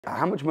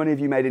How much money have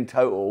you made in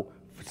total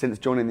since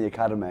joining the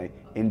academy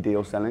in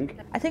deal selling?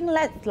 I think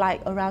that's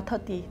like around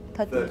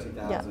 30,000.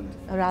 Yeah,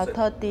 around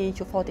 30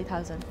 to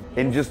 40,000.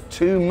 In just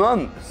 2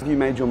 months, have you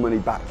made your money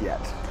back yet?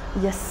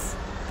 Yes,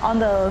 on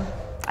the,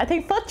 I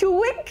think, first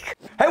 2 weeks.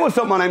 Hey, what's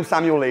up? My name's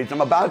Samuel Leeds.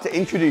 I'm about to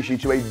introduce you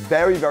to a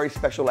very, very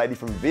special lady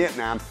from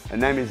Vietnam. Her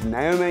name is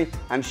Naomi,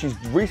 and she's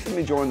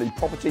recently joined the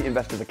Property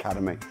Investors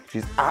Academy.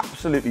 She's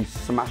absolutely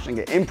smashing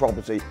it in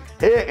property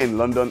here in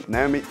London.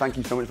 Naomi, thank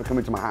you so much for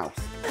coming to my house.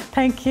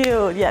 Thank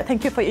you. Yeah,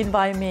 thank you for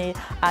inviting me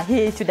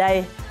here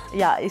today.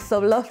 Yeah, it's so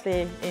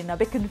lovely in a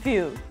Beacon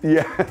View.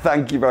 Yeah,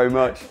 thank you very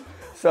much.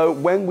 So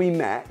when we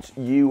met,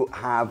 you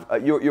have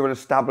you're an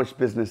established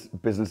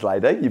business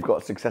lady. You've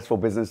got successful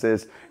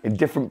businesses in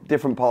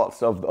different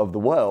parts of the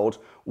world.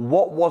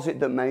 What was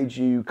it that made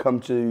you come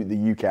to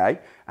the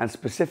UK and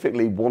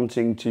specifically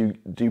wanting to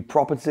do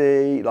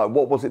property? Like,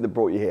 what was it that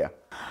brought you here?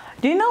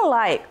 Do you know,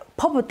 like,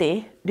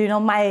 property? Do you know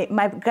my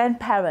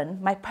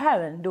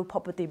parents do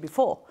property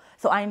before?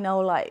 So I know,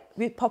 like,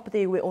 with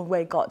property we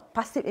always got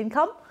passive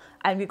income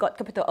and we got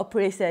capital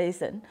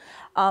appreciation.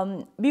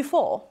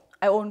 Before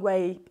I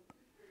always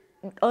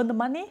earn the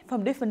money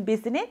from different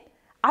business.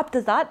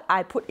 After that,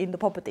 I put in the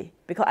property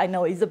because I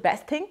know it's the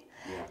best thing.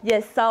 Yeah.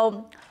 Yes,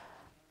 so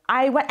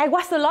I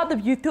watched a lot of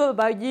YouTube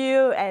about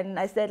you, and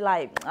I said,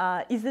 like,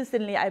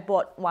 recently I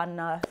bought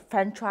one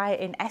franchise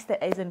in estate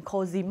agent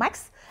called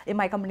Z-Max. In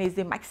my company,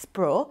 Z-Max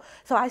Pro.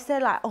 So I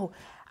said, like, oh,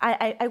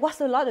 I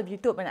watched a lot of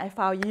YouTube and I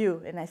found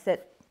you, and I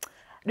said,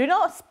 do you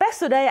know,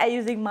 special day I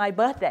using my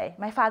birthday.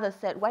 My father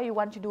said, what do you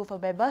want to do for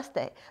my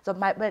birthday? So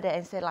my birthday,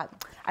 and said, like,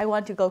 I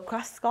want to go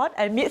cross Scott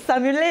and meet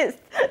Samuel Leeds.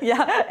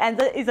 Yeah, and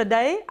that is the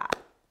day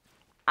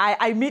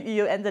I meet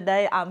you, and the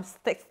day I'm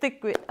stick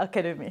with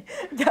Academy.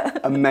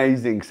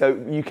 Amazing. So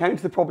you came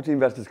to the Property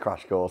Investors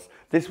Crash Course.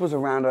 This was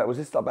around, was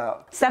this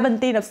about?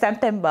 17th of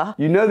September.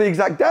 You know the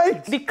exact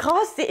date?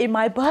 Because it's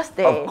my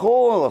birthday. Of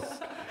course.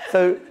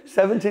 So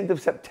 17th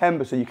of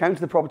September, so you came to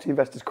the Property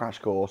Investors Crash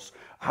Course.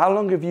 How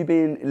long have you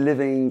been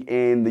living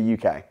in the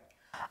UK?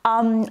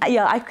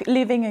 Yeah, I've been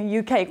living in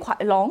UK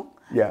quite long.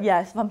 Yeah.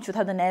 Yes, from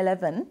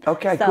 2011.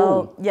 Okay, so,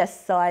 cool.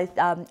 Yes, so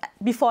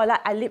before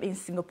that I lived in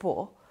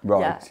Singapore.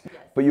 Right. Yeah.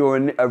 But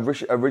you're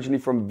originally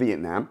from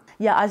Vietnam.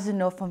 Yeah, as you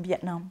know, from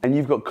Vietnam. And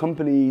you've got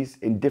companies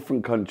in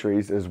different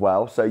countries as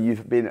well. So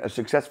you've been a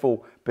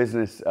successful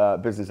business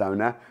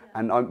owner.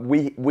 And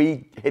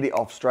we hit it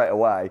off straight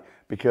away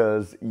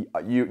because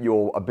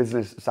you're a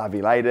business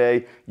savvy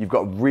lady. You've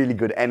got really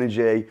good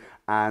energy.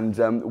 And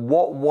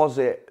what was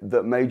it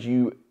that made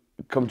you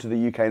come to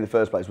the UK in the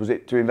first place? Was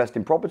it to invest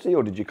in property,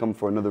 or did you come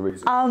for another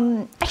reason?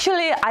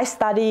 Actually, I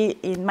studied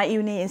in my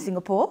uni in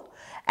Singapore,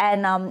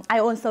 and I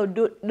also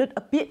did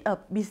a bit of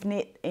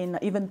business in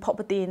even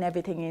property and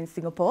everything in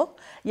Singapore.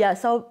 Yeah,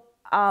 so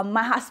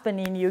my husband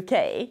in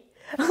UK,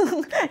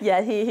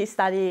 yeah, he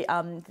studied.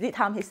 This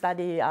time he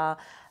studied.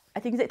 I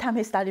think this time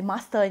he studied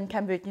master in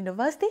Cambridge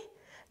University.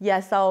 Yeah,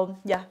 so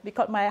yeah,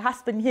 because my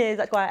husband here,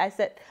 that's why I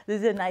said the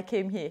reason I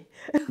came here.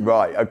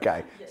 Right.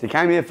 Okay. So you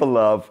came here for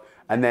love.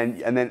 And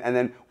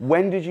then,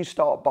 when did you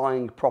start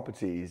buying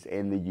properties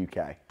in the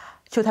UK?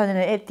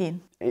 2018.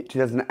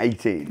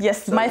 2018?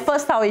 Yes, so, my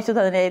first house is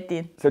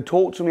 2018. So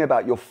talk to me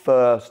about your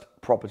first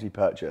property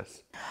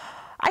purchase.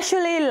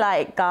 Actually,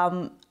 like,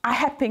 I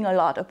helping a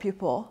lot of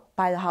people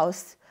buy the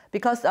house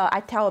because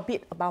I tell a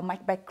bit about my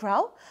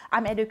background.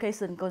 I'm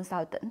education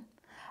consultant.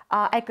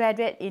 I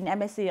graduated in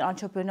MSc in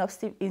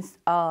entrepreneurship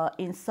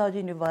in Seoul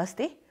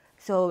University.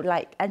 So,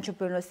 like,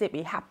 entrepreneurship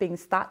is helping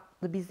start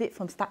the business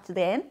from start to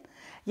the end.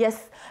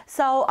 Yes,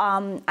 so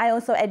I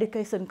also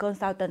education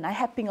consultant. I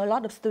helping a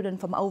lot of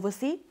students from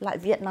overseas, like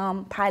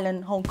Vietnam,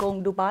 Thailand, Hong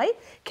Kong, Dubai,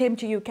 came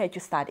to UK to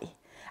study.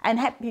 And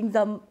helping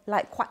them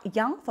like quite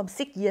young, from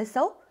 6 years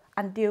old,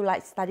 until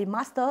like study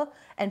master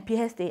and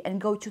PhD and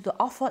go to the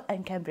Oxford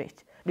and Cambridge.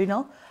 You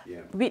know,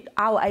 yeah. With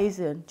our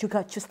agent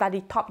to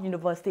study top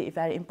university is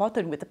very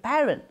important with the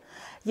parent.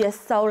 Yes,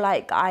 so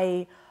like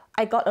I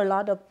got a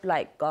lot of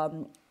like,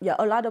 yeah,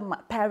 a lot of my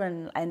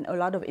parents and a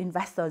lot of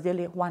investors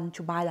really want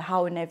to buy the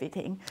house and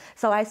everything.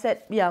 So I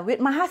said, yeah, with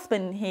my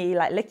husband, he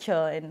like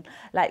lecture and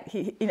like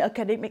he, in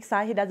academic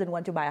side, he doesn't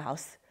want to buy a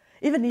house.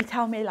 Even he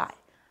tell me like,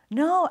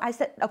 no, I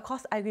said, of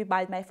course I will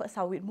buy my first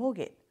house with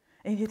mortgage.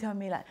 And he tell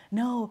me like,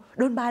 no,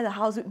 don't buy the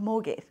house with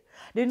mortgage.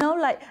 You know,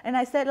 like, and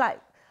I said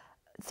like,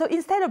 so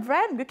instead of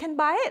rent, we can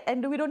buy it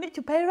and we don't need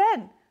to pay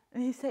rent.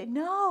 And he said,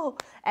 no.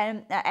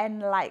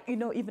 And like, you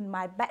know, even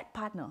my bad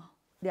partner,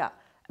 yeah,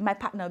 my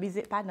partner,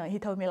 business partner, he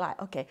told me like,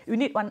 okay, you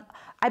need one.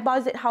 I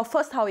bought it house,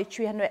 first house is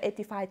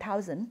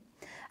 385,000.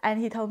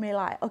 And he told me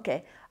like,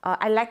 okay,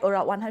 I lack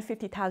around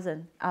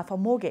 150,000 for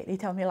mortgage. He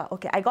told me like,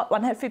 okay, I got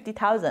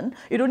 150,000.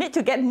 You don't need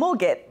to get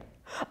mortgage.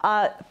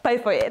 Pay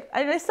for it.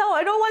 And I said, so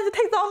I don't want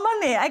to take the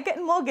money. I get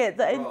mortgage.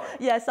 Right.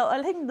 Yeah, so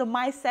I think the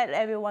mindset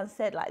everyone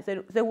said like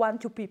they want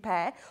to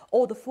prepare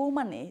all the full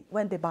money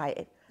when they buy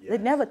it. Yes. They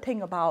never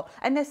think about.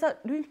 And they said,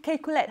 do you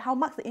calculate how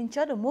much the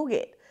interest or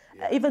mortgage?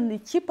 Yeah. Even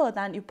cheaper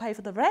than you pay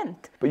for the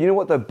rent. But you know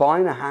what? They're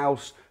buying a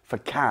house for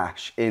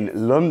cash in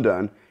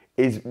London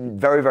is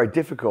very, very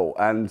difficult,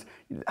 and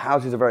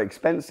houses are very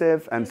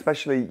expensive, and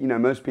especially, you know,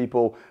 most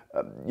people,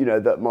 you know,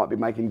 that might be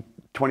making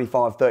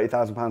 25,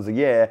 30,000 pounds a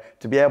year,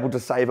 to be able to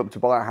save up to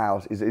buy a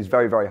house is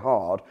very, very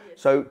hard.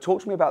 So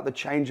talk to me about the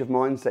change of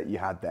mindset you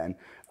had then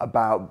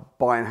about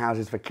buying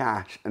houses for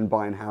cash and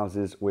buying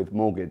houses with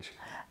mortgage.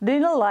 Do you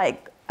know,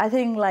 like, I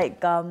think,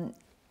 like,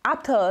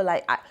 after,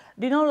 like,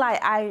 do you know,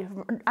 like,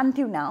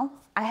 until now,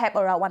 I have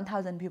around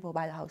 1,000 people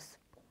buy the house.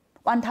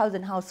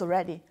 1,000 house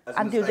already. As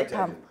an until estate that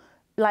time. agent?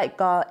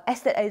 Like,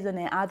 estate agent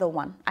and other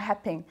one, I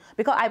have paying.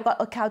 Because I've got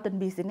accountant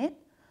business.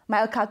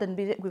 My accountant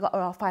business, we got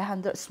around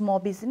 500 small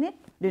business,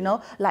 you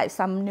know, like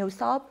some new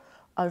shop,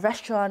 a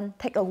restaurant,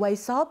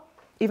 takeaway shop,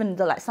 even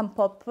the, like, some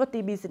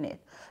property business.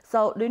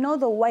 So, do you know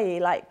the way,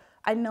 like,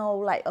 I know,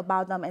 like,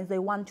 about them, and they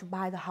want to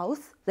buy the house,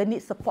 they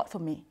need support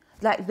from me.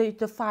 Like, they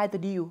to find the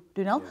deal,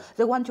 you know? Yeah.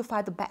 They want to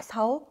find the best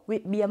house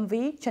with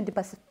BMV,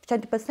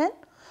 20%,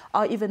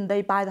 or even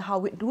they buy the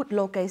house with good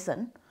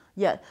location.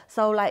 Yeah,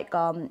 so, like,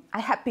 I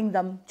helping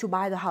them to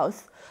buy the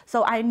house.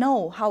 So I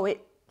know how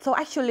it, so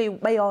actually,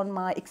 based on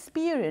my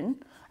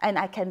experience, and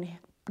I can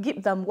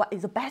give them what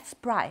is the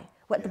best price,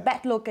 what the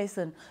best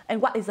location,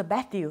 and what is the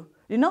best deal.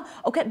 You know,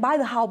 okay, buy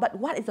the house, but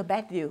what is the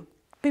best deal?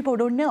 People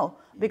don't know,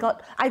 because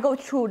I go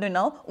through, you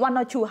know, 1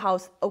 or 2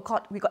 houses, of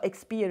course, we got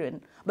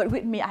experience. But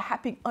with me, I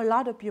helping a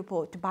lot of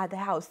people to buy the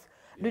house.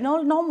 You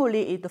know,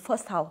 normally it's the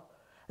first house.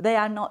 They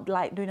are not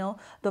like, you know,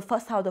 the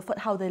first house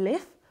they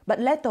live, but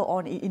later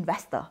on it's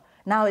investor.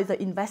 Now it's an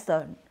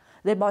investor.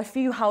 They buy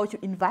few house to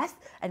invest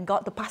and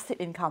got the passive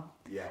income.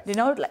 Yes. You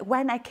know, like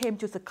when I came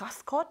to the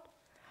class court,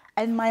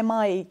 and my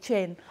mind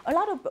changed.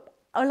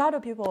 A lot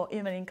of people,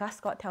 even in class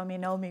court, tell me,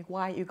 Naomi,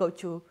 why you go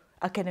to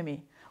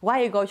academy?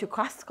 Why you go to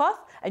class course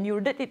and you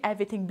did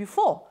everything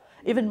before?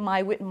 Even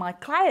with my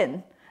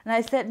client. And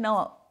I said,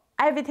 no,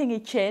 everything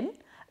is changed.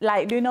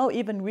 Like, you know,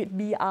 even with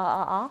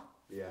BRRR,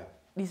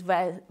 this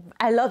where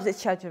I love this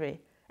strategy,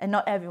 and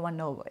not everyone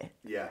knows it.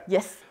 Yeah.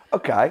 Yes.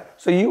 Okay,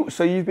 so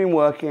you've been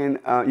working.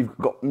 You've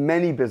got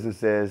many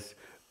businesses,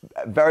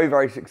 very,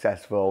 very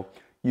successful.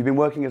 You've been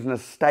working as an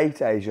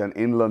estate agent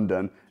in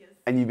London,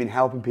 and you've been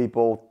helping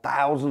people,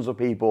 thousands of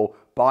people,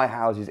 buy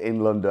houses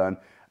in London.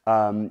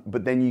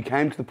 But then you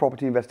came to the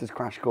Property Investors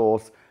Crash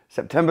Course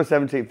September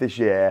 17th this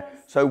year.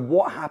 So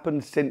what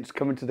happened since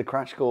coming to the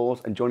crash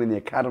course and joining the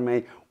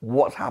academy?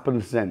 What's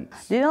happened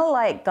since? You know,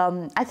 like,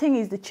 I think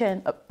it's the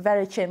change,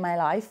 very changed my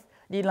life.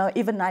 You know,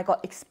 even I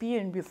got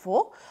experience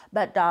before,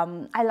 but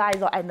I like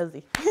the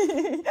energy.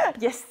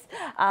 Yes,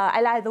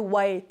 I like the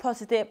way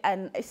positive,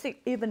 and I think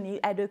even in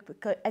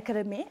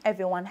academy,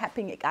 everyone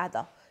helping each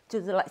other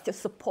to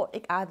support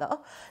each other.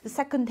 The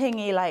second thing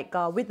is like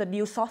with the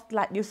new source,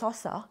 like new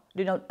sourcer,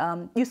 you know,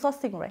 new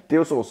sourcing, right?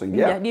 Deal sourcing,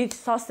 yeah. Yeah, new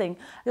sourcing.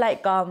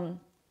 Like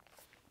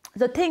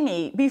the thing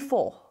is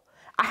before,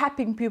 I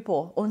helping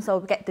people also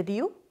get the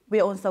deal.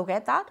 We also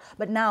get that,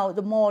 but now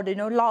the more, you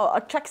know, law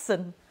of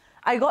attraction.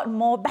 I got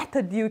more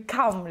better deal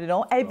come, you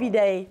know, every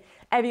day,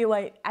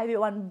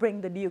 everyone bring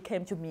the deal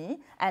came to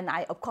me, and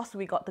of course,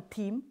 we got the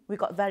team, we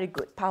got very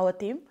good power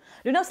team.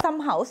 You know,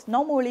 some house,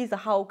 normally the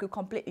house could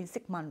complete in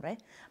 6 months,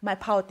 right? My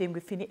power team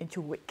will finish in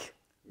 2 weeks.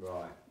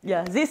 Right.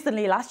 Yeah,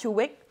 recently, last 2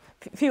 weeks,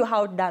 few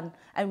house done,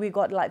 and we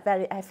got like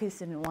very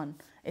efficient one.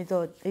 It's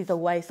a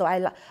way, so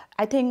I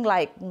think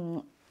like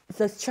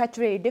the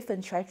strategy,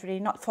 different strategy,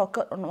 not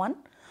focus on one.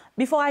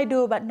 Before I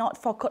do, but not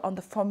focus on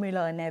the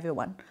formula and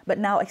everyone. But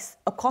now,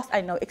 of course, I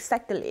know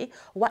exactly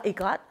what it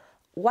got,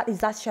 what is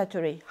that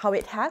strategy, how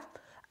it has,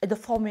 the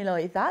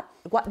formula is that,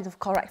 what is the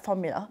correct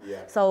formula.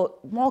 Yeah. So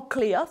more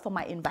clear for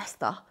my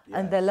investor,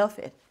 and they love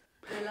it.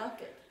 They love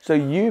it. So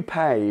you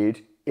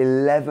paid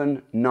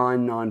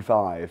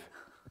 11,995,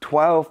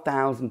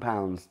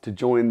 £12,000 to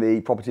join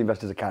the Property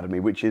Investors Academy,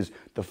 which is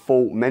the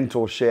full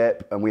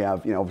mentorship, and we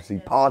have, you know, obviously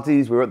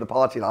parties. We were at the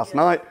party last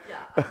night.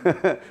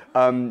 Yeah.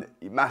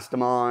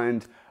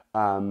 Mastermind,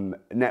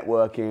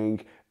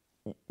 networking.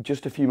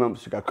 Just a few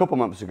months ago, a couple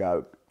months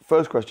ago.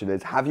 First question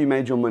is, have you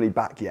made your money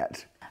back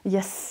yet?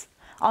 Yes,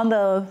 on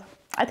the,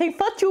 I think,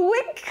 first 2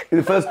 weeks. In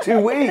the first 2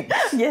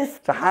 weeks?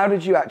 Yes. So how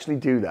did you actually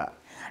do that?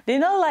 You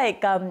know,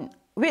 like, I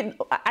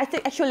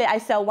think actually I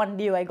sell one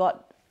deal, I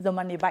got the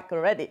money back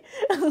already.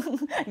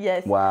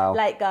 Yes. Wow.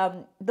 Like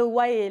the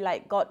way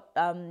like got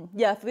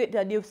yeah, with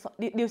the new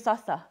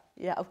salsa.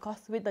 Yeah, of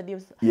course, with the new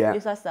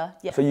salsa.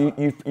 Yeah. So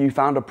you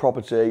found a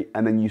property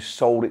and then you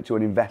sold it to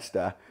an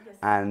investor. Yes.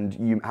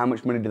 And how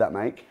much money did that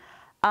make?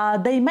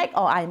 They make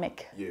or I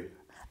make? You.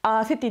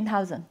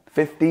 15,000.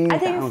 15,000. I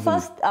think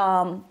first.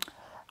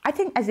 I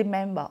think I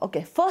remember.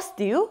 Okay, first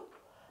deal.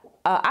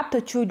 After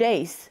 2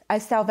 days, I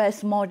sell very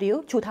small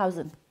deal,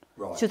 2,000.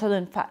 Right.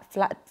 2,000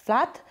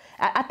 flat.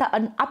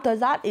 After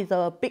that is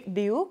a big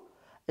deal.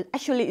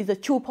 Actually, it's a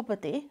 2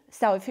 property,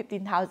 sell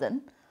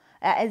 15,000.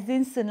 And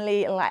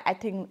recently, like I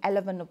think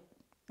 11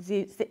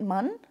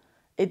 month,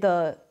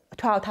 it's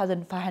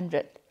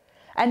 12,500.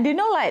 And you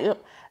know, like,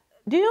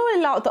 do you know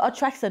a lot of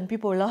attraction?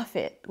 People love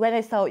it. When I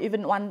sell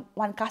even one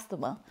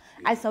customer,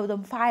 I sell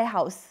them 5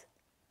 house,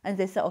 and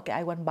they say, okay,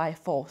 I want to buy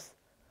 4.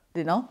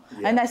 You know,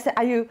 and I said,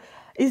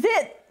 is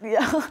it?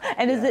 Yeah,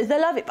 and they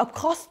love it. Of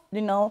course,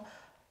 you know,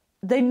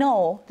 they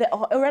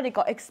already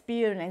got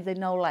experience. They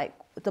know like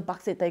the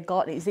budget they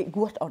got, is it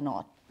good or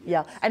not?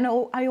 Yes.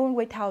 Yeah, I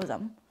always tell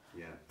them,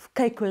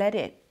 calculate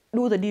it,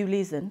 do the due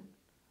diligence.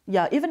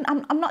 Yeah, even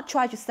I'm not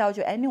trying to sell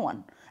to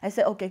anyone. I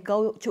say, okay,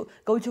 go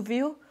to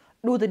view,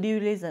 do the due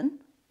diligence,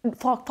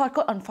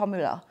 focus on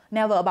formula,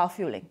 never about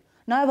feeling.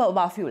 Never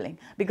about feeling,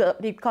 because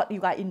you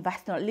got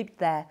investor live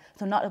there,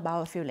 so not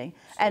about feeling.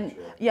 So and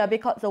true. Yeah,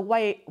 because the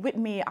way with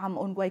me, I'm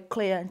always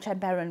clear and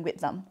transparent with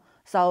them.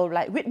 So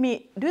like with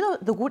me, do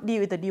the good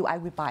deal is the deal, I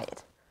will buy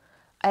it.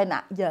 And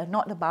yeah,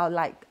 not about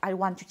like I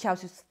want to sell.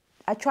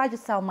 I try to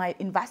sell my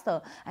investor,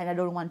 and I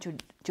don't want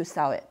to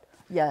sell it.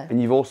 Yeah.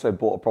 And you've also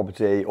bought a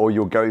property, or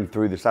you're going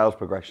through the sales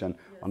progression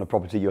on a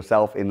property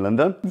yourself in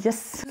London.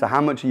 Yes. So how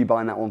much are you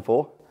buying that one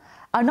for?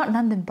 Not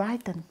London,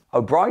 Brighton.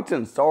 Oh,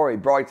 Brighton. Sorry,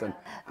 Brighton.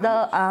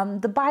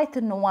 The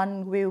Brighton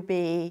one will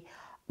be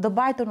the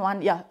Brighton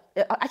one. Yeah,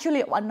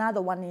 actually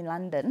another one in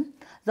London.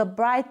 The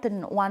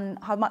Brighton one,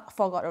 how much I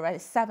forgot already?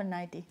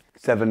 790.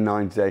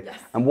 790. Yes.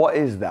 And what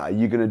is that? Are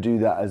you going to do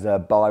that as a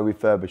buy,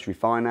 refurbish,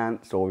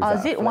 refinance, or is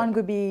that? This one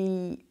could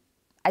be,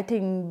 I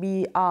think,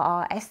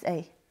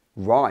 BRRSA.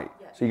 Right.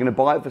 Yeah. So you're going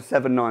to buy it for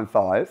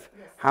 795.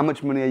 Yes. How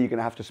much money are you going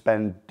to have to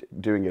spend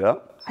doing it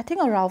up? I think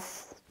around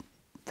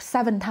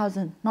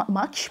 7,000, not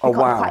much, because it's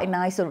quite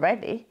nice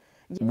already.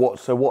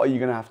 So what are you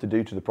going to have to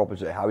do to the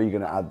property? How are you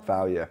going to add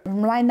value?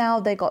 Right now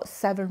they got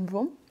 7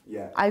 rooms.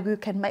 Yeah.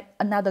 Can make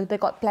another, they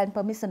got plan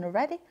permission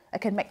already. I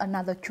can make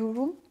another 2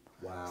 rooms.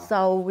 Wow.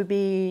 So we'll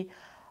be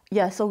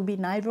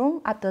 9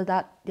 rooms. After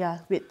that,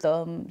 with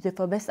the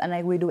refurbished, and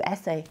I will do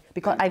SA,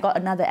 because I got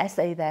another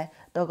SA there.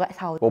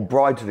 Well,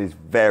 Brighton is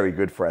very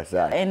good for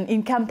SA. And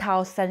in Camp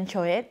Town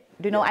Central,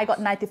 you know, I got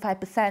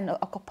 95%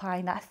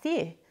 occupied last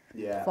year.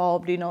 Yeah.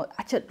 For, you know,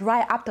 actually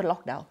right after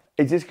lockdown.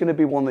 Is this going to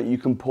be one that you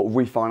can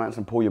refinance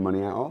and pull your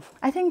money out of?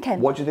 I think can.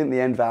 What do you think the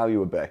end value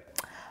would be?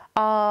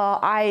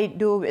 I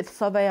do with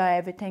surveyor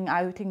everything.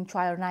 I think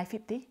try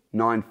 950.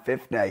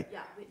 950. Yeah,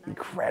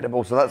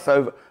 incredible. So that's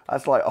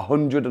like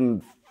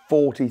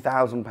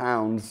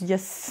 £140,000.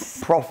 Yes.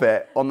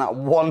 Profit on that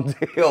one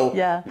deal.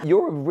 Yeah.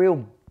 You're a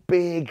real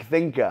big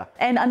thinker.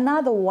 And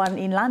another one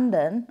in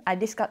London, I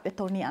discussed with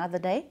Tony the other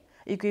day.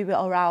 It will be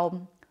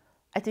around,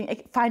 I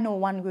think final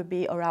one will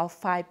be around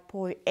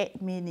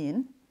 5.8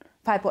 million.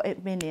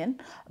 5.8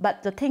 million.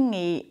 But the thing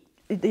is,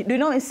 you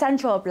know, in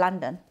central of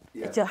London,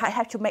 I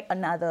have to make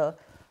another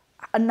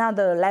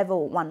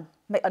level one.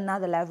 Make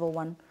another level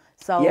one.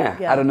 So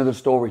add another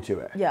story to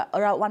it. Yeah,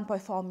 around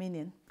 1.4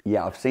 million.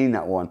 Yeah, I've seen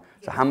that one.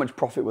 So how much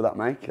profit will that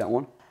make, that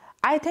one?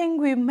 I think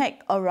we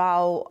make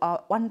around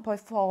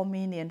 1.4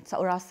 million,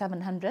 so around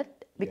 700,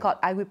 because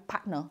I will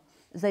partner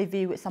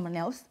JV with someone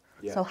else.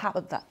 Yeah. So half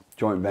of that.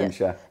 Joint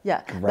venture.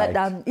 Yeah. Great.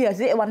 But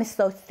the one is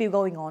still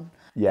going on.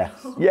 Yes.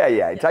 Yeah.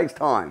 It takes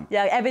time.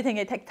 Yeah, everything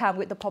it takes time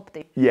with the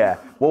property. Yeah.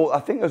 Well, I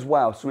think as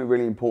well, something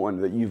really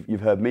important that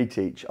you've heard me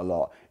teach a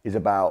lot is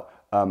about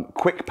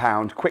quick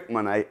pound, quick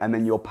money, and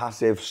then your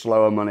passive,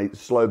 slower money,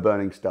 slow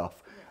burning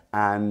stuff.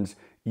 And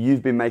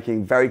you've been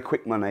making very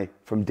quick money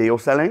from deal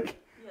selling. Yes.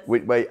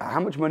 Wait, how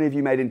much money have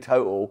you made in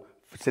total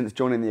since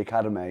joining the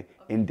academy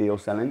in deal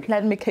selling?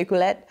 Let me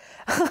calculate.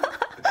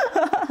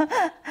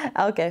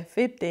 Okay,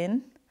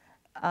 15,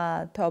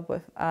 12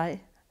 with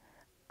I.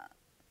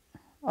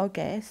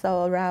 Okay,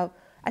 so around,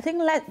 I think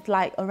let's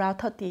like around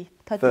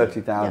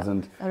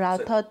 30,000. Yeah, around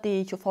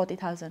 30 to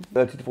 40,000.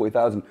 30 to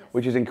 40,000,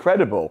 which is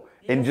incredible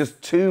in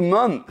just 2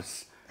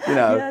 months. You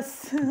know,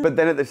 yes. But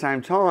then at the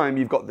same time,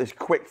 you've got this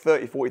quick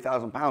 30,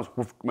 40,000 pounds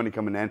money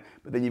coming in,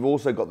 but then you've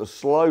also got the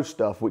slow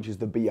stuff, which is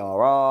the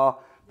BRR,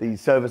 the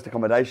serviced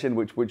accommodation,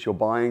 which you're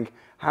buying.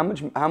 How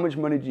much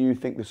money do you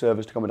think the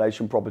serviced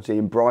accommodation property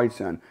in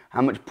Brighton,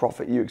 how much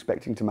profit are you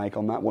expecting to make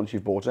on that once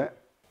you've bought it?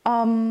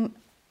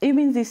 You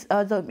mean this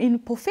in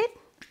profit?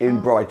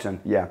 In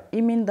Brighton, yeah.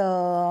 You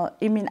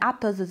mean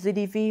after the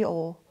ZDV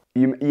or?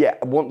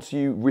 Once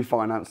you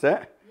refinance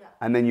it,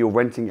 and then you're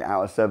renting it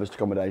out as serviced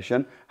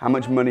accommodation, how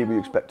much money will you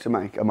expect to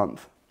make a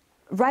month?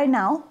 Right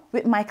now,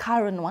 with my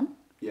current one,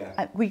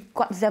 we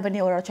got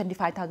revenue around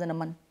 25,000 a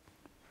month.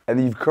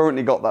 And you've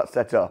currently got that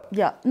set up?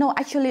 Yeah. No,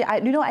 actually,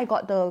 I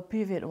got the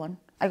previous one.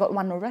 I got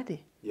one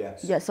already.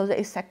 Yes. Yeah, so there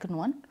is second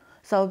one.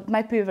 So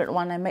my previous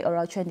one, I make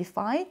around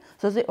 25.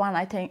 So this one,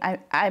 I think I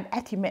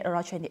estimate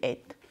around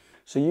 28.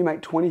 So you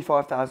make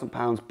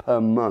 £25,000 per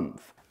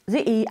month?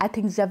 I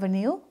think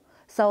revenue.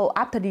 So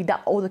after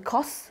deduct all the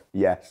costs.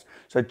 Yes.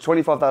 So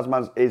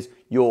 £25,000 is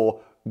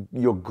your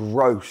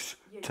gross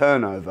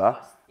turnover.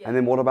 Yeah. And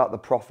then what about the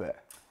profit?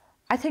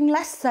 I think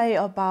let's say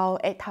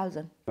about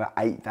 8,000. About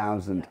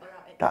 8,000. Yeah,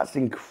 that's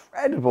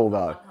incredible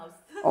though.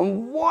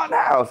 On one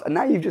house. And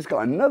now you've just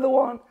got another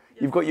one.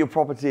 You've got your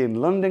property in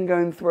London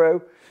going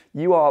through.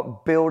 You are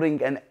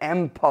building an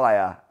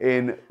empire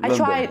in London. I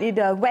tried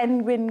it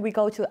when we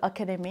go to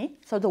academy.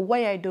 So the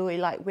way I do it,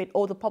 like with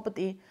all the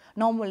property,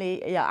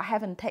 normally, yeah, I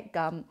haven't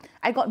taken,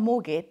 I got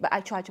mortgage, but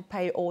I try to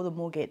pay all the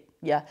mortgage.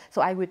 Yeah,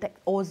 so I will take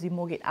all the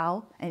mortgage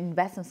out and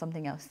invest in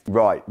something else.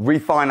 Right,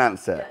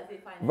 refinance it. Yeah,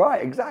 refinance.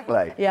 Right,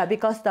 exactly. Yeah,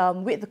 because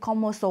with the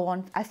commercial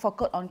one, I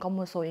focus on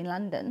commercial in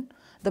London,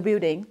 the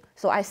building.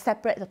 So I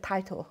separate the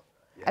title.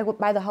 I would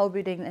buy the whole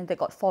building and they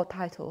got 4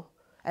 titles.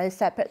 I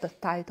separate the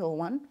title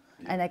one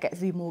and I get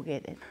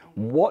remortgaged.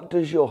 What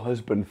does your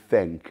husband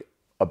think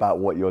about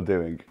what you're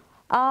doing?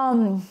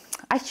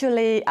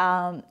 Actually,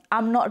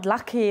 I'm not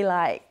lucky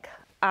like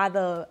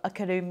other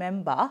academy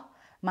member.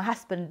 My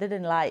husband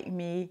didn't like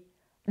me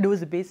do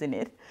the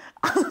business.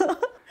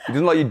 He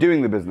doesn't like you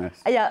doing the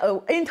business? Yeah,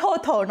 in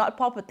total, not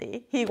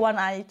property. He want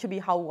I to be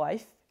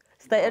housewife,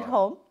 stay at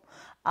home.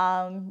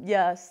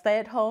 Yeah, stay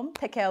at home,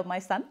 take care of my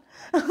son.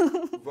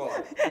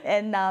 Right.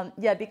 And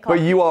yeah, because...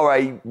 But you are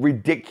a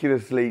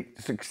ridiculously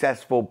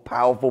successful,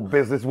 powerful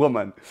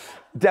businesswoman.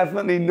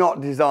 Definitely not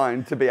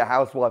designed to be a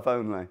housewife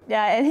only.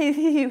 Yeah, and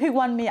he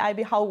want me I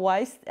be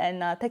housewife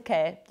and take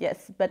care,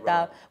 yes. But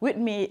right. With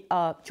me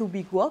to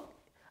be work,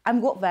 I'm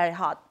work very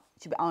hard,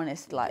 to be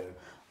honest. Like,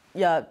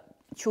 yeah,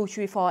 2,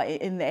 3, 4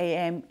 in the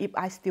AM, if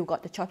I still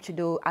got the job to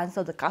do,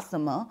 answer the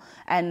customer.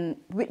 And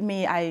with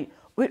me,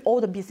 with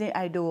all the business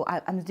I do,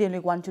 I'm really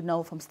want to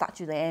know from start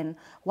to the end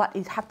what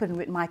is happened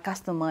with my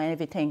customer and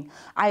everything.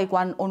 I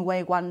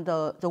always want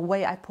the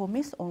way I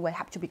promise, always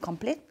have to be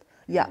complete.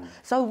 Yeah.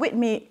 So with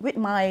me, with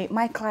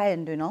my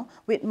client, you know,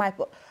 with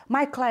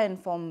my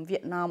client from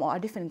Vietnam or a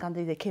different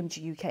country, they came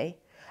to UK.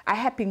 I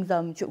helping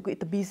them to get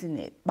the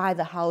business, buy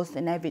the house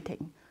and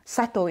everything,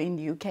 settle in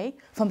the UK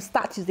from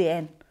start to the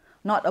end.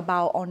 Not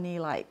about only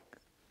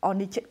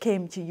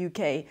came to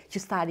UK to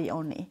study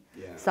only.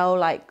 Yeah. So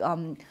like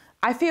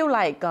I feel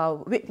like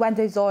when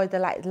they join, they're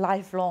like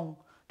lifelong.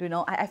 You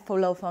know, I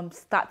follow from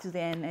start to the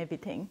end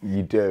everything.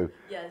 You do.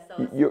 Yeah.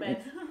 So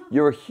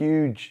you're a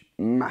huge,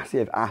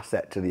 massive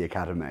asset to the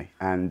academy,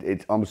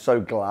 and I'm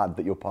so glad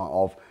that you're part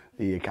of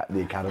the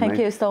academy. Thank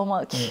you so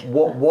much.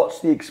 What's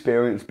the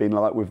experience been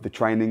like with the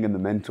training and the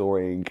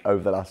mentoring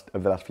over the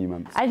last few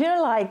months? I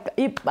feel like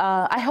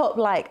I hope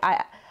like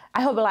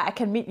I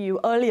can meet you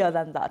earlier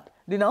than that.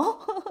 You know,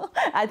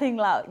 I think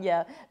like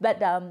yeah, but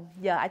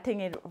yeah, I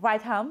think it's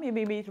right time. You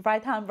meet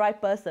right time, right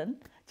person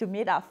to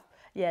meet up.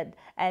 Yeah,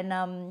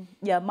 and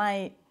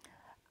yeah,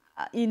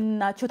 in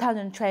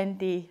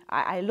 2020,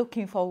 I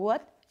looking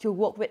forward to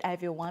work with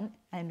everyone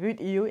and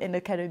with you in the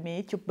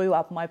academy to build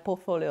up my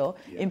portfolio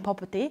in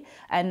property,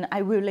 and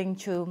I'm willing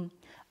to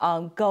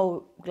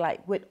go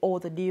like with all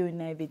the deal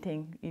and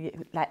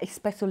everything, like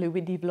especially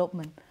with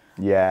development.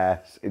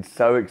 Yes, it's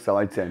so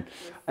exciting.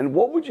 And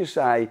what would you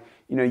say,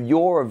 you know,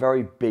 you're a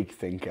very big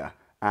thinker,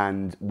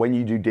 and when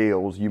you do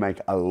deals, you make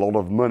a lot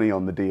of money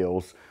on the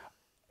deals.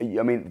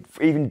 I mean,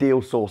 even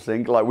deal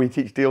sourcing, like we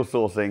teach deal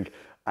sourcing,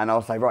 and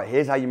I'll say, right,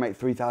 here's how you make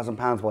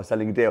 £3,000 by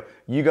selling a deal.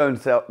 You go and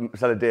sell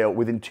a deal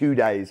within 2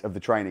 days of the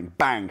training,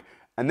 bang.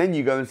 And then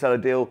you go and sell a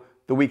deal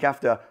the week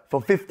after for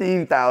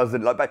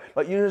 15,000. Like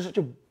you're such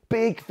a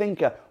big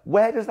thinker.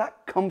 Where does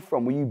that come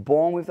from? Were you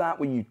born with that?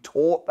 Were you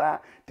taught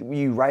that? Were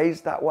you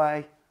raised that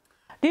way?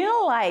 Do you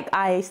know, like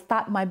I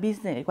start my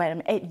business when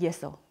I'm 8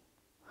 years old.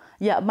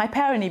 Yeah, my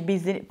parents are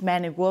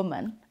businessman and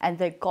woman, and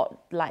they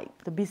got like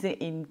the business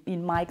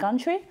in my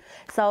country.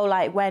 So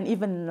like when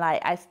even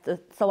like I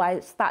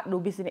start do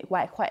business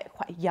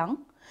quite young,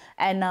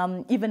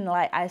 and even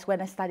like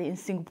when I studied in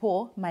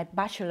Singapore, my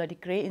bachelor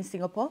degree in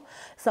Singapore.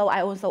 So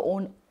I also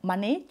own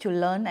money to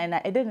learn, and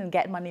I didn't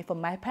get money from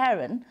my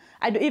parents.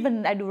 I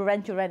do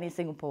rent to rent in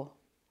Singapore.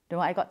 You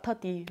know, I got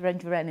 30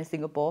 rent to rent in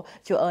Singapore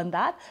to earn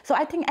that. So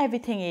I think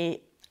everything is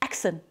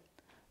action.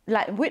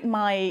 Like with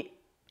my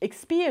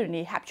experience,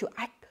 you have to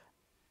act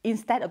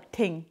instead of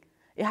think.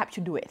 You have to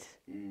do it.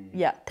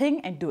 Yeah,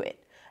 think and do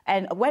it.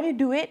 And when you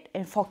do it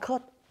and focus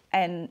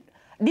and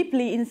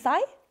deeply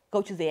inside,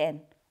 go to the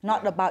end.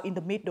 Not about in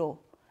the middle.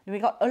 We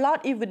got a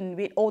lot, even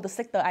with all the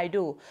sector I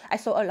do. I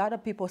saw a lot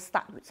of people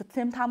start at the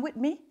same time with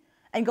me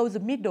and go to the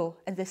middle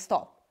and they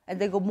stop and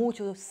they go move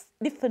to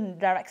different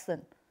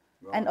direction.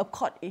 Right. And of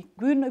course, it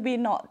will be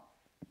not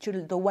to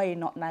the way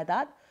not like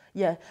that.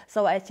 Yeah.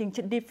 So I think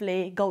to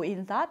deeply go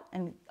in that,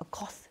 and of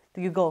course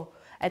you go.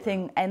 I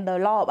think, and the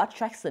law of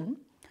attraction,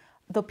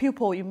 the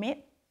people you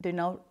meet, you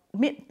know,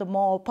 meet the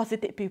more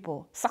positive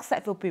people,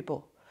 successful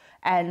people,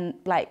 and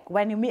like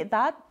when you meet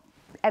that,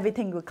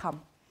 everything will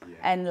come. Yeah.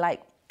 And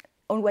like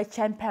always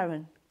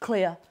transparent,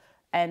 clear,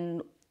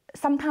 and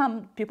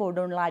sometimes people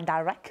don't like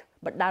direct,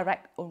 but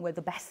direct always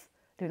the best.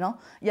 You know,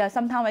 yeah.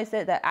 Sometimes I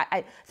say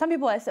that some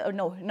people I say, oh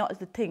no, not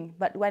the thing.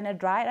 But when I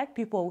direct,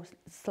 people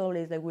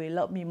slowly they will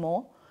love me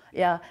more.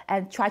 Yeah,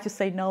 and try to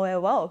say no as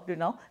well, you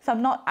know. So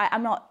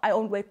I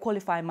always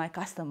qualify my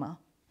customer,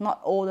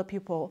 not all the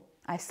people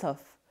I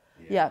serve.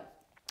 Yeah,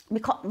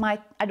 because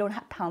I don't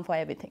have time for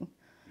everything.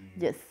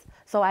 Yes,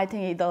 so I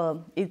think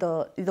it's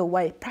the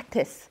way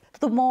practice.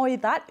 The more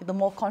that, the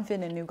more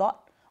confident you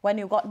got. when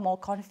you got more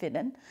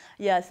confident.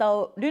 Yeah,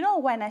 so you know,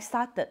 when I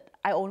started,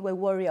 I always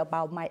worry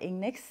about my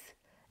English.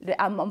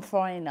 I'm a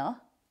foreigner.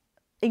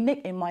 English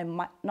is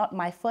not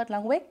my first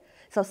language,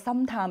 so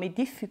sometimes it's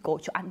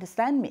difficult to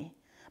understand me.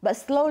 But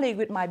slowly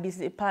with my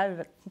business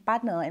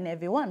partner and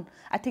everyone,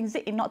 I think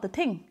this is not the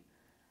thing.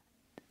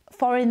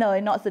 Foreigner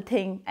is not the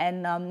thing,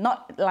 and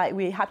not like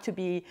we have to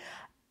be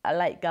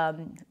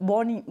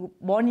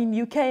born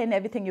in UK and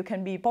everything. You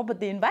can be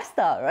property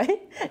investor,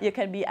 right? You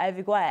can be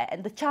everywhere,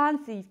 and the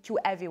chance is to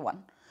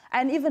everyone.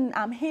 And even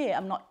I'm here,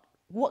 I'm not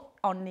work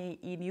only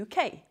in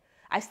UK.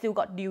 I still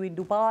got deal in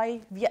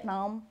Dubai,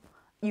 Vietnam,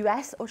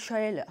 US,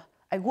 Australia.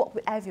 I work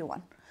with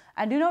everyone.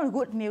 And you know the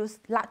good news,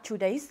 last 2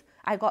 days,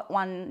 I got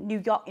one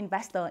New York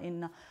investor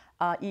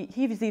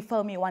he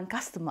referred me one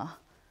customer.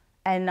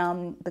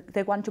 And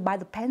they want to buy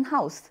the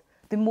penthouse.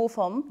 They move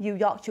from New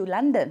York to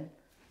London,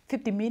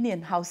 50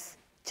 million house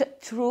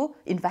through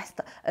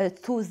investor,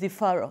 through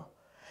referral.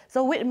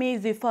 So with me,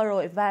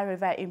 referral is very,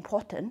 very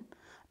important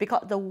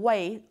because the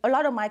way, a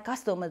lot of my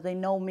customers, they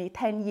know me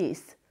 10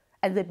 years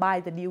and they buy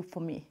the deal for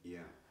me. Yeah.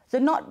 They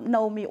not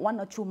know me 1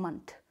 or 2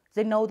 months.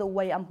 They know the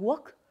way I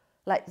work,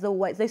 like the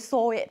way they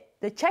saw it,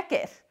 they check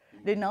it,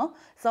 you know?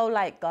 So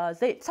like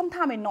they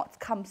sometimes it not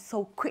come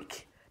so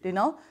quick, you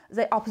know?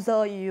 They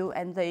observe you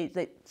and they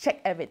check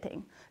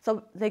everything.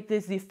 So they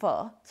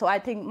refer. So I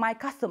think my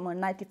customer,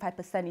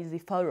 95% is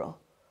referral.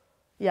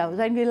 Yeah,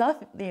 when they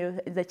love you,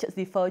 they just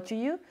refer to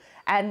you.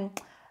 And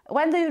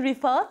when they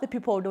refer, the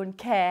people don't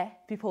care.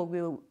 People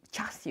will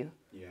trust you.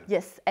 Yeah.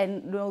 Yes,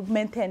 and will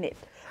maintain it.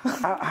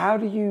 How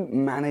do you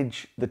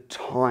manage the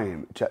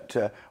time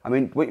I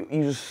mean,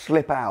 you just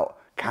slip out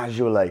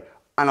casually,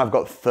 and I've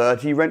got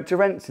 30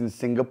 rent-to-rents in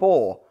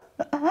Singapore.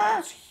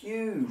 That's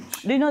huge.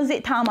 You know,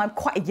 this time I'm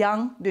quite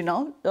young, you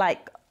know,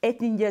 like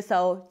 18 years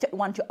old, just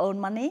want to earn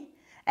money.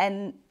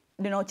 And,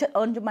 you know, just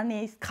earn the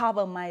money,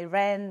 cover my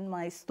rent,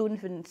 my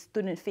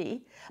student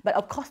fee. But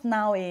of course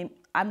now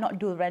I'm not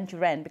doing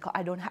rent-to-rent because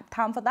I don't have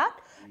time for that.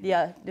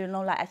 Yeah, you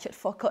know, like I should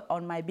focus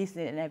on my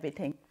business and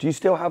everything. Do you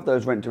still have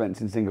those rent-to-rents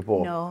in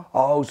Singapore? No.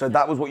 Oh, so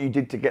that was what you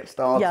did to get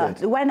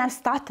started? Yeah, when I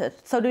started.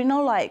 So do you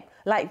know, like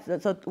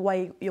the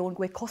way you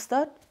always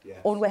costed? Yes.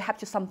 Always have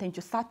to something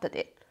to start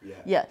it. Yeah.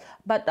 Yeah.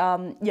 But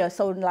yeah,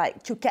 so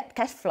like to get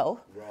cash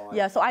flow. Right.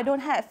 Yeah. So I don't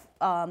have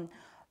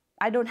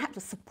the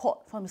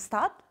support from the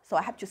start. So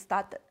I have to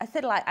start. I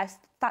said like I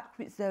start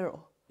with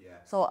zero. Yes.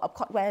 So of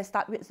course when I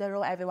start with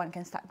zero, everyone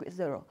can start with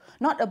zero.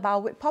 Not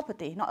about with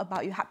property. Not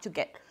about you have to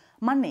get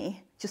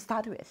money to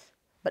start with,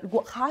 but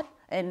work hard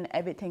and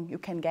everything you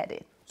can get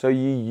it. So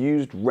you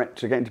used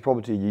to get into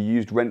property. You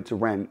used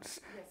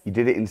rent-to-rents. Yes. You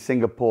did it in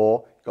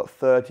Singapore. Got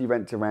 30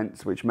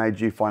 rent-to-rents, which made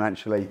you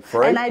financially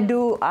free. And I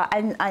do,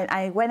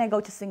 when I go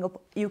to Singapore,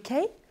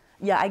 UK,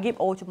 yeah, I give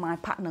all to my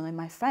partner and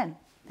my friend.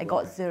 I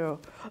got zero.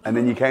 And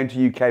then you came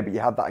to UK, but you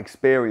had that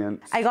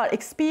experience. I got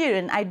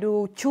experience. I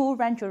do 2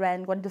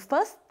 rent-to-rent. One the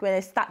first, when I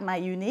start my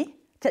uni,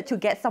 to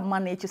get some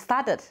money to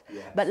start it.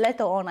 Yes. But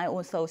later on, I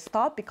also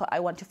stopped because I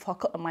want to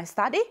focus on my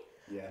study.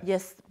 Yes,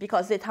 yes,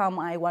 because the time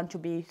I want to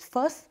be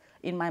first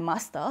in my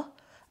master.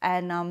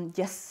 And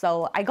yes,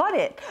 so I got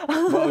it.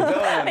 Well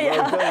done,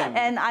 yeah. Well done.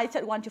 And I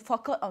just want to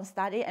focus on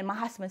study. And my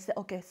husband said,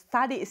 okay,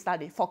 study is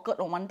study, focus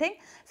on one thing.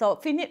 So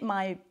finished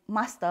my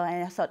master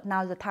and I thought,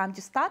 now's the time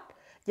to start.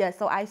 Yeah,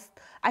 so I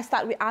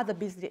start with other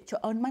business to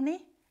earn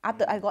money.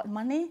 After I got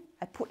money,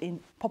 I put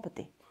in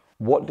property.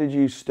 What did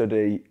you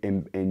study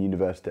in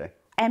university?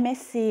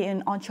 MSc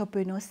in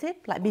entrepreneurship,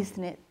 like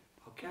business.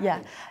 Okay.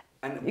 Yeah.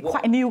 And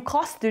quite a new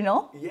course, you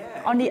know?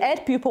 Yeah. Only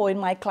 8 people in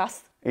my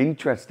class.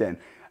 Interesting.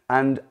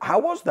 And how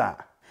was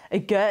that?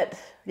 Good,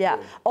 yeah.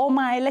 Good. All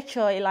my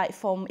lecture like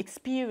from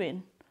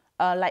experience,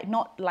 like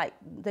not like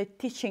they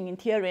teaching in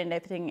theory and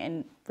everything,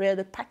 and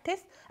real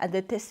practice, and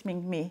they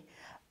teaching me.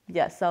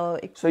 Yeah, so.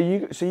 So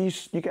you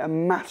get a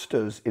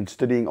master's in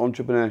studying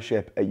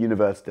entrepreneurship at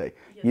university.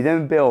 Yes. You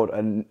then build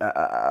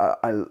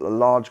a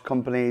large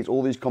companies,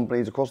 all these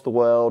companies across the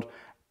world,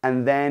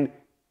 and then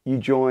you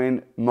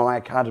join my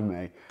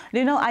academy.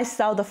 You know, I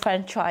sell the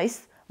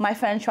franchise. My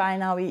franchise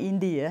now in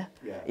India,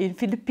 in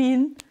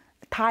Philippines,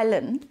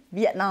 Thailand,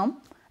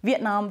 Vietnam.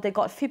 Vietnam, they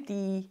got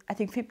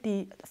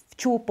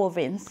 52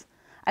 provinces.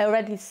 I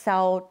already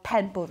sell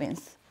 10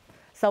 provinces.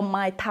 So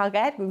my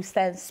target will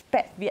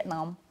spread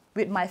Vietnam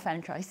with my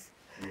franchise.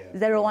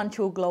 Yeah.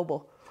 012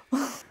 global.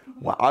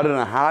 Well, I don't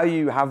know how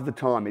you have the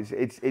time.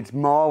 It's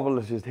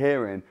marvelous just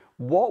hearing.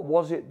 What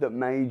was it that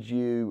made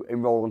you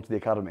enroll into the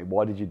academy?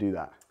 Why did you do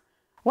that?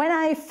 When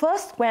I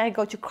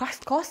go to crash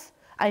course,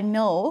 I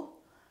know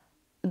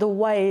the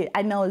way,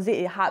 I know is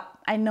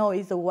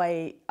the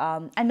way,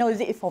 I know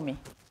is it for me.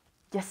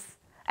 Yes.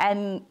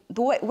 And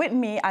the way with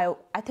me, I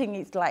think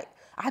it's like,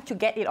 I have to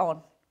get it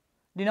on.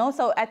 You know,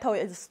 so I told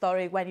you the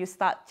story when you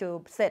start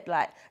to say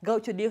like, go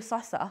to New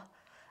Salsa.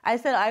 I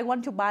said, I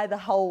want to buy the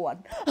whole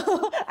one.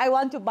 I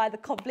want to buy the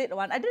complete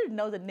one. I didn't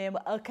know the name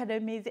of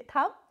academy at the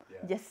time. Yeah.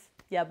 Yes.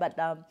 Yeah, but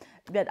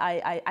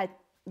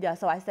yeah,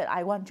 so I said,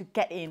 I want to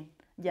get in.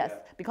 Yes,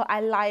 because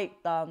I like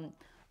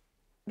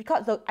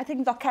because I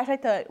think the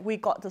character, we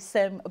got the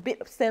same, a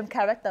bit of same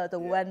character, the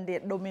one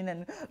that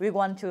dominant, we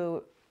want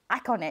to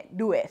icon it,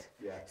 do it.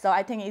 Yeah. So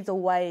I think it's a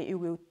way it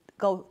will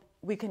go,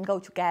 we can go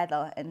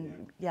together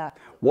and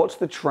What's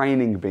the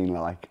training been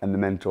like and the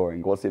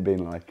mentoring? What's it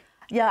been like?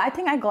 Yeah, I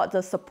think I got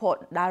the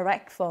support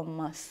direct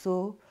from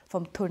Sue,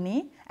 from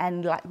Tony,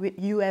 and like with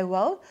you as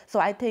well. So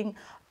I think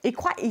it's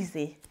quite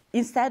easy.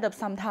 Instead of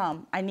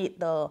sometimes I need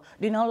the,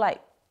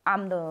 like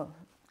I'm the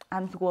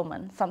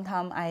woman.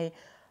 Sometimes I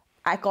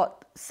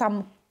got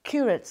some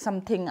curious,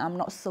 something I'm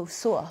not so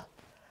sure.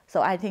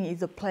 So I think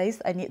it's a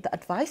place I need the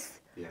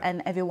advice,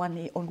 and everyone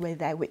is always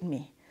there with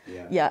me.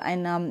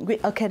 And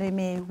with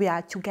Academy, we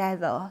are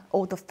together,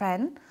 all the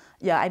friends.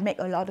 I make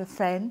a lot of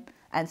friends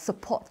and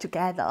support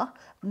together.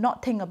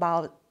 Not think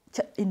about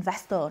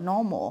investor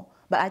normal,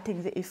 but I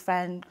think that if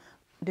friend,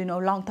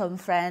 long-term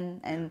friend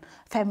and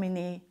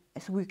family,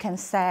 so we can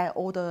share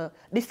all the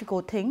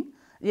difficult things.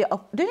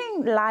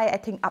 During life, I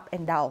think up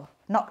and down,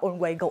 not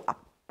always go up,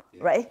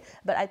 right?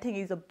 But I think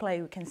it's a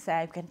place we can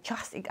share, we can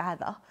trust each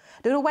other.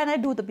 When I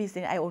do the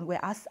business, I always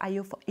ask, are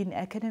you in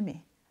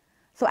Academy?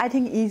 So I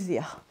think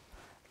easier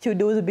to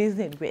do the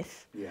business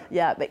with.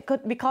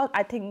 Because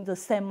I think the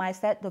same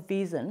mindset, the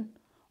vision,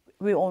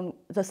 we own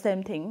the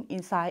same thing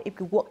inside. If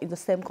we work in the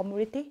same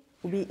community,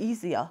 it will be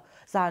easier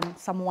than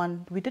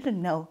someone we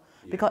didn't know.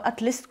 Because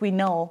at least we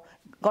know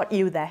got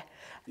you there.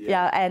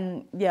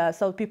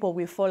 So people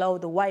will follow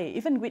the way.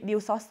 Even with deal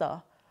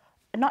sourcer,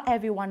 not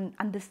everyone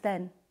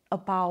understand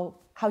about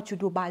how to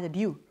do buy the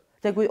deal.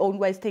 Like we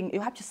always think, you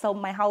have to sell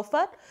my house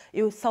first,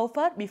 you sell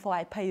first before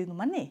I pay you the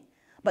money.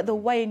 But the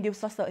way in deal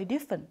sourcer is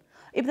different.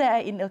 If they are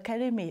in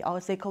academy or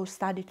they go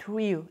study through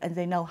you and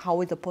they know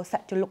how is the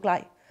process to look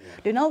like.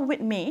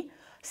 With me,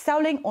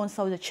 selling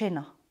also the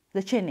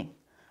chaining.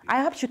 I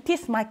have to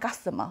teach my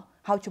customer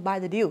how to buy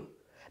the deal.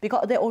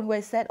 Because they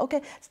always said,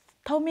 okay,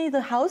 tell me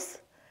the house,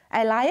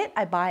 I like it,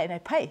 I buy and I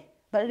pay.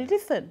 But it's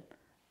different.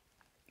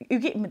 You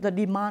give me the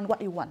demand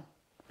what you want.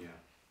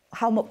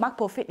 How much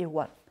profit you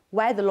want.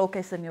 Where the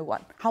location you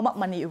want. How much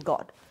money you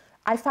got.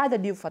 I find the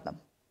deal for them.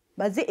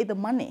 But this is the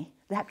money.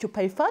 They have to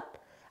pay first.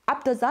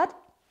 After that,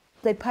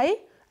 they pay.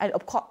 And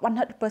of course,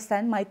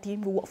 100% my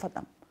team will work for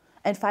them.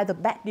 And find the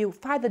bad deal.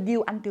 Find the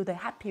deal until they're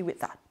happy with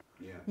that.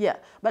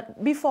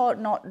 But before,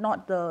 not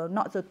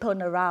the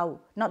turnaround,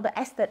 not the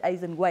estate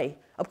agent way.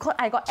 Of course,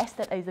 I got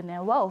estate agent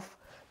as well,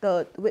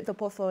 with the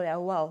portfolio as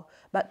well.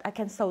 But I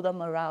can sell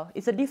them around.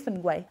 It's a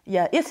different way.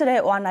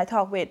 Yesterday when I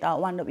talked with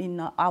one in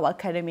our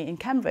academy in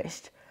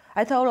Cambridge,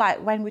 I thought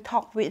like when we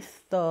talk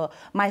with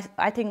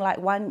I think like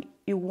when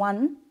you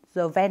want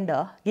the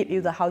vendor give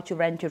you the how to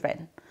rent.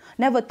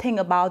 Never think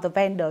about the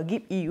vendor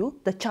give you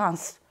the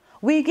chance.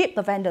 We give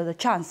the vendor the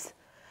chance.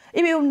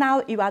 If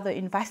you are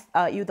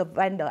the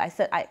vendor, I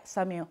said,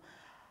 Samuel,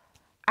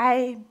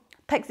 I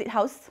take this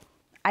house,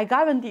 I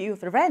guarantee you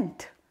the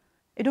rent.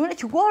 You don't need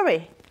to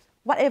worry.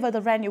 Whatever the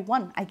rent you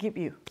want, I give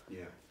you.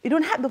 You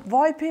don't have the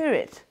void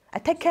period. I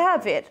take care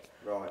of it.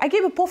 I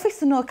give a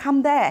professional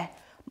come there.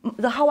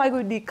 The how I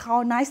will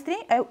decor nicely.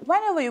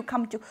 Whenever you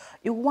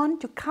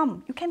want to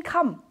come, you can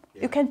come.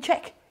 You can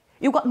check.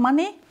 You got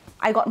money,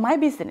 I got my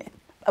business.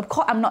 Of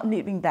course, I'm not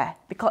living there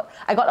because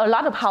I got a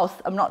lot of house.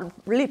 I'm not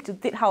live to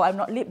this house. I'm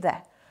not live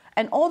there,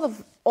 and all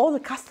the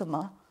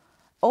customer,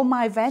 all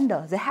my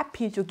vendors, they're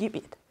happy to give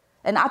it.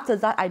 And after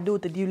that, I do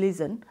the due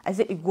diligence. I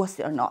said it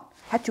worth it or not.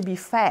 Had to be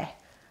fair.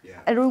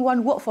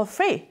 Everyone work for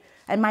free,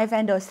 and my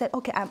vendor said,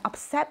 okay, I'm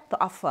accept the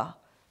offer.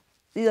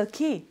 It's the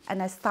key,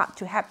 and I start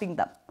to helping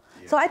them.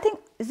 So I think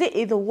this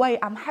is the way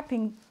I'm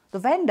helping the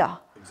vendor.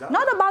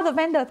 Not about the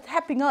vendor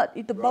helping us,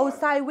 it's the both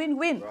side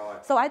win-win.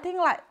 So I think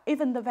like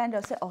even the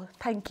vendor said, oh,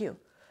 thank you.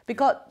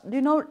 Because,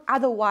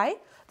 otherwise,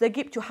 they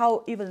give to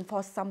how even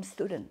for some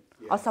student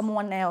or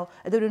someone else,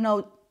 they don't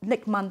know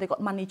next month they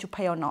got money to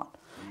pay or not.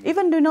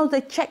 Even,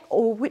 they check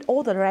with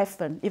all the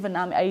reference, even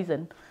I'm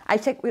agent, I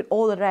check with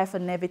all the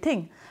reference and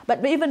everything.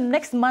 But even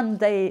next month,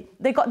 they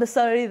got the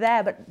salary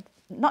there, but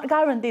not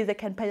guaranteed they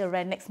can pay the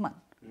rent next month.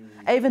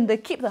 Even they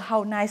keep the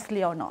house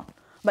nicely or not.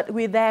 But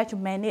we're there to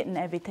manage and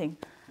everything.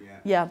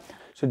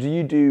 So do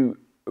you do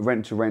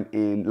rent to rent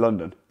in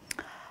London?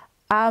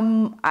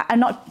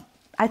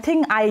 I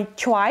think I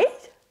tried.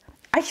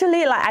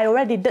 Actually, like I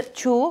already did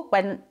two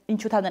when in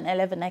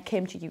 2011 I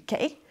came to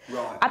UK.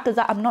 After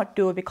that, I'm not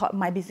doing because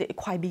my business is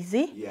quite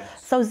busy.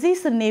 So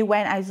recently,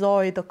 when I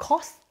saw the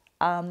cost,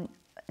 I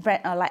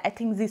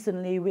think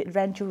recently with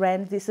rent to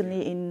rent,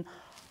 recently in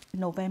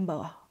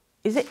November.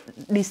 Is it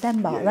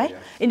December, right?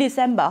 In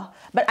December.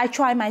 But I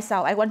try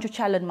myself. I want to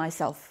challenge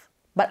myself.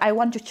 But I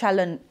want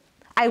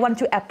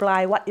to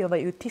apply whatever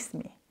you teach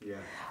me.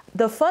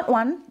 The first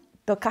one,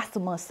 the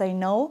customer say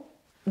no.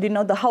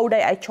 The whole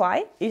day I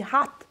try, it's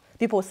hard.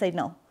 People say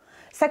no.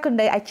 Second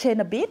day I change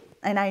a bit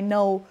and I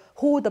know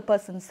who the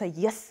person say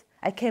yes.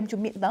 I came to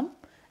meet them.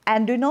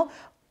 And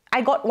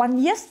I got 1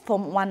 yes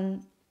from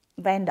one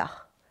vendor.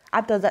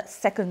 After that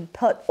second,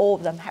 third, all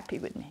of them happy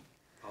with me.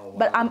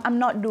 But I'm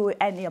not doing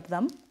any of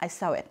them. I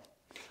sell it.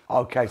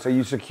 Okay, so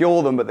you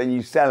secure them, but then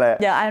you sell it.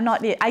 Yeah, I'm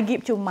not. I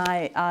give to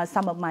my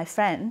some of my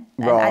friends,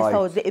 and Right. I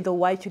thought the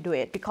way to do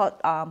it because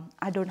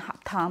I don't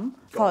have time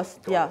first.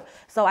 Yeah,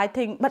 so I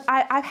think, but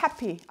I'm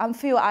happy. I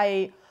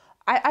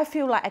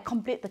feel like I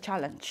complete the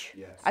challenge.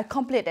 Yes. I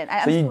complete it.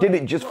 So you did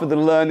it just for the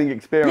learning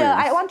experience. Yeah,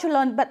 I want to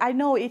learn, but I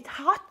know it's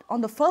hard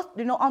on the first.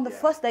 On the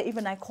first day,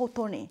 even I called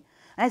Tony.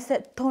 I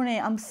said, Tony,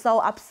 I'm so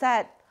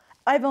upset.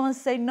 Everyone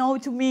say no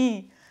to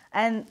me.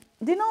 And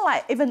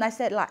like even I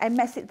said like I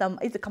messaged them.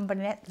 Is the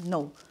company net?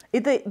 No.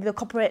 Is the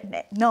corporate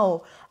net?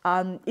 No.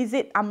 Is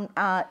it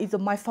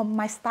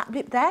my staff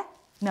live there?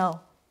 No.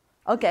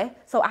 Okay.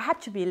 So I have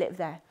to be live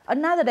there.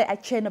 Another day I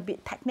change a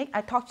bit technique.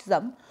 I talk to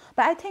them,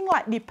 but I think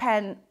like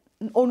depend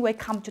on way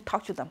come to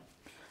talk to them.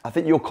 I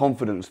think your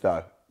confidence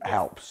though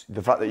helps.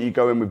 The fact that you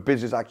go in with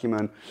business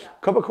acumen.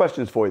 Couple of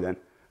questions for you then.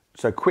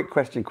 So quick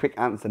question, quick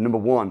answer. Number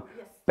one.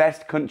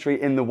 Best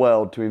country in the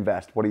world to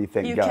invest. What do you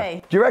think? UK.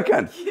 Go. Do you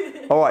reckon?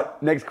 All right,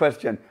 next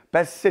question.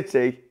 Best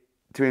city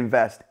to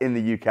invest in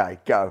the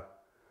UK. Go.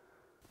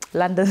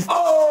 London.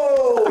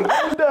 Oh,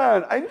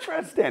 London.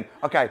 Interesting.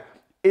 Okay,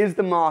 is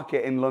the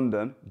market in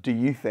London, do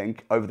you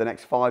think, over the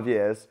next 5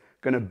 years,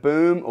 going to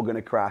boom or going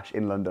to crash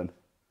in London?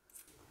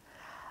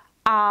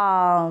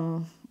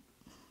 Actually,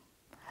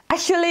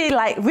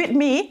 like with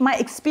me, my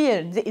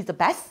experience is the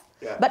best.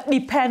 Yeah. But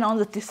depend on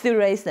the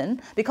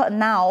situation because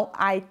now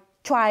I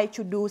try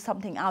to do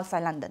something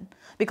outside London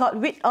because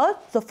with us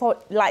the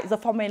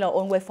formula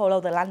always follow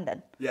the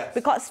London. Yes.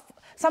 Because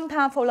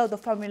sometimes follow the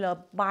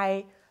formula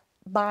by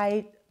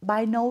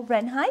no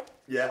rent high.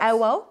 Yes. As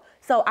well.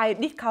 So I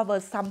discover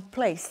some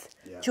place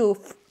to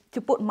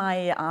put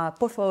my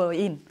portfolio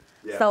in.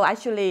 Yeah. So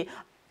actually,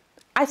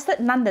 I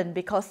said London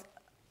because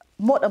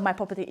most of my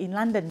property in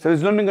London. So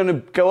is London going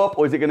to go up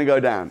or is it going to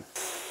go down?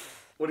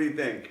 What do you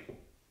think?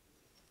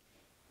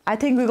 I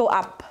think we go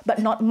up, but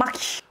not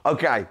much.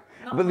 Okay.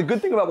 But the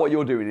good thing about what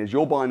you're doing is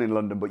you're buying in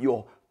London, but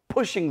you're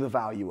pushing the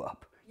value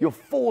up. You're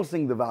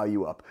forcing the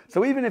value up.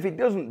 So even if it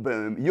doesn't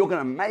boom, you're going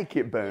to make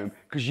it boom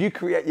because you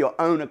create your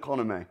own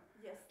economy.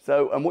 Yes.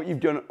 So, and what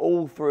you've done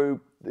all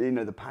through,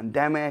 the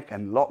pandemic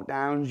and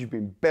lockdowns, you've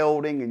been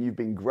building and you've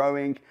been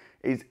growing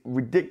is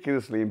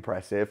ridiculously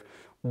impressive.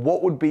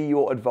 What would be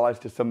your advice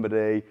to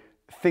somebody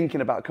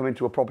thinking about coming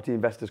to a property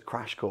investor's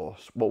crash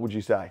course? What would you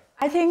say?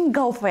 I think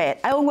go for it.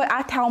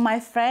 I tell my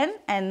friend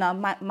and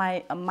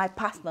my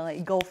partner,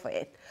 go for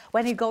it.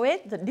 When you go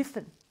it, the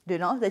different,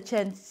 the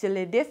change is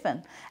really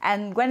different.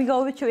 And when you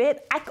go to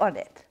it, act on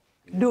it.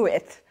 Do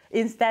it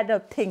instead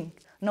of think.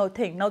 No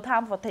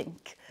time for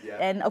think. Yeah.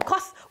 And of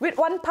course, with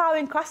 £1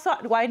 in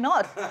croissant, why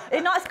not?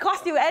 It not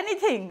cost you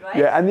anything, right?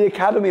 Yeah, and the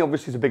academy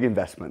obviously is a big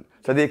investment.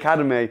 So the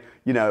academy,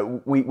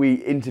 we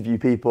interview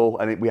people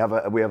and we have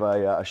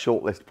a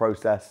shortlist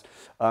process.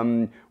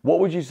 What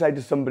would you say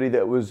to somebody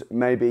that was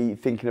maybe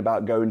thinking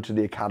about going to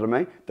the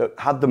academy, that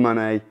had the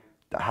money,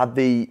 that had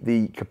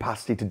the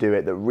capacity to do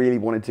it, that really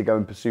wanted to go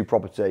and pursue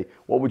property?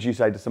 What would you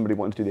say to somebody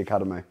wanting to do the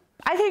academy?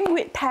 I think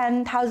with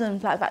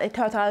 10,000 like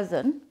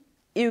 12,000,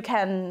 you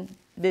can.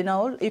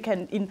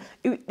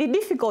 It's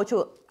difficult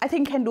to, I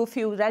think, can do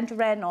few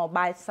rent or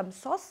buy some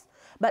source.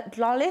 But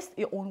lawless,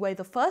 you always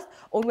the first,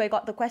 always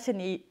got the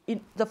question,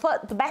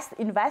 the best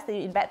investor,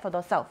 you invest for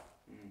yourself,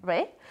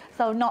 right?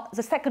 So not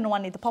the second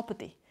one is the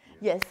property.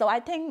 Yes, so I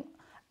think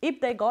if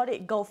they got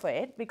it, go for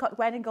it. Because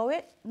when they go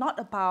it, not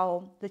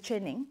about the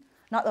training,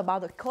 not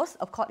about the cost.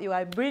 Of course, you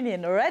are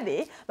brilliant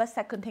already. But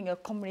second thing, a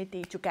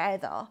community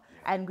together.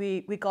 And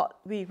we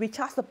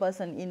trust the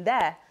person in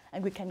there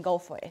and we can go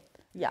for it.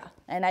 Yeah,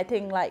 and I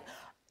think like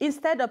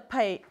instead of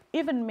pay,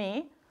 even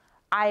me,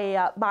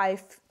 I buy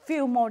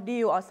few more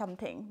deal or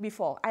something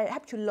before. I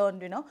have to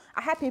learn,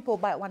 I have people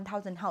buy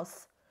 1,000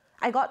 house.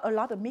 I got a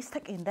lot of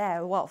mistake in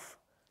there,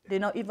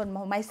 even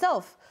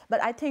myself.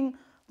 But I think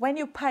when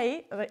you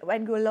pay,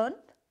 when you learn,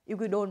 you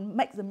don't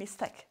make the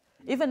mistake.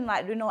 Even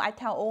like, I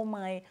tell all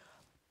my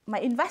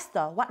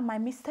investor what my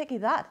mistake is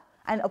that.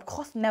 And of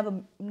course,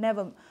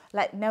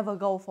 never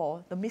go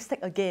for the mistake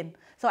again.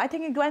 So I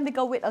think when they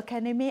go with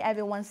academy,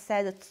 everyone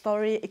says the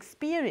story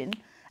experience,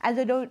 and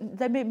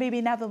they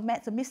maybe never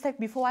met the mistake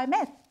before I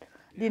met,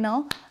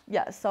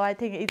 Yeah. So I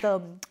think it's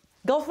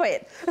go for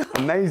it.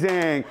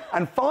 Amazing.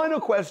 And final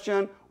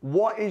question: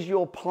 what is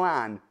your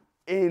plan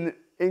in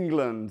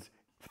England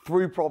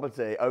through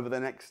property over the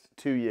next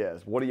 2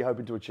 years? What are you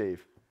hoping to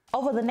achieve?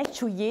 Over the next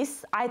 2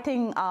 years, I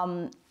think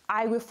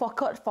I will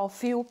focus for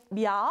few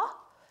BR.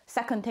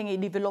 Second thing is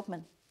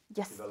development.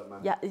 Yes.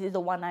 Development. Yeah, this is the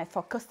one I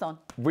focused on.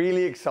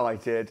 Really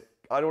excited.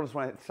 I just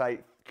want to say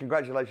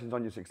congratulations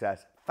on your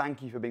success.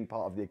 Thank you for being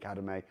part of the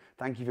academy.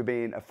 Thank you for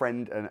being a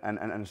friend and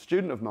a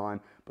student of mine,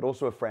 but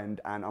also a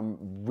friend. And I'm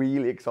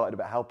really excited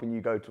about helping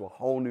you go to a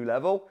whole new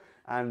level.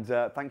 And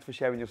thanks for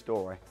sharing your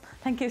story.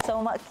 Thank you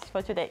so much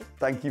for today.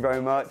 Thank you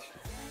very much.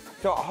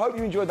 So I hope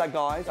you enjoyed that,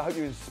 guys. I hope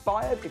you're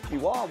inspired. If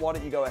you are, why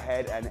don't you go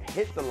ahead and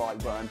hit the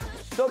like button,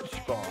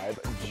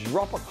 subscribe,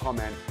 drop a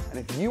comment, and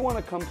if you want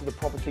to come to the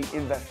Property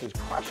Investors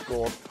Crash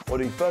Course or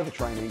do further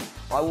training,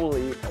 I will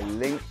leave a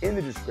link in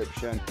the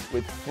description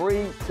with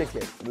free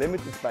tickets,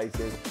 limited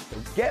spaces. So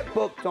get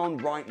booked on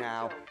right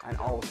now, and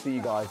I will see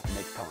you guys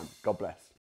next time. God bless.